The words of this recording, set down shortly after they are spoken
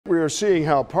we're seeing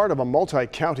how part of a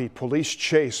multi-county police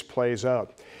chase plays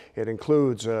out. It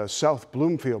includes a South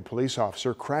Bloomfield police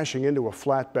officer crashing into a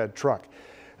flatbed truck.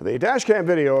 The dashcam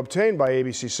video obtained by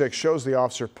ABC6 shows the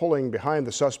officer pulling behind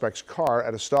the suspect's car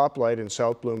at a stoplight in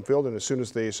South Bloomfield, and as soon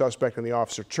as the suspect and the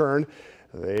officer turn,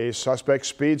 the suspect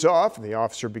speeds off and the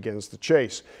officer begins the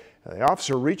chase. The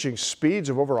officer reaching speeds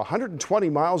of over 120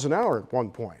 miles an hour at one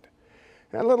point.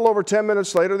 And a little over 10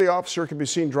 minutes later, the officer can be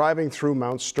seen driving through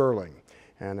Mount Sterling.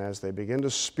 And as they begin to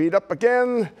speed up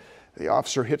again, the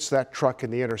officer hits that truck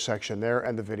in the intersection there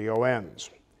and the video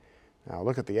ends. Now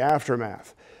look at the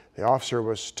aftermath. The officer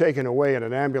was taken away in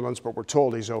an ambulance, but we're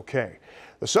told he's okay.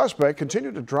 The suspect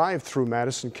continued to drive through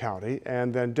Madison County,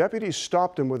 and then deputies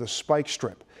stopped him with a spike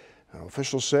strip. Now,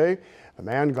 officials say the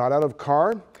man got out of the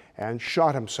car and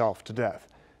shot himself to death.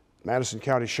 Madison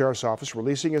County Sheriff's Office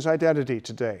releasing his identity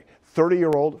today,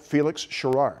 30-year-old Felix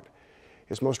Sherard.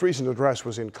 His most recent address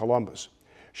was in Columbus.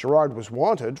 Sherard was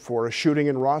wanted for a shooting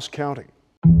in Ross County.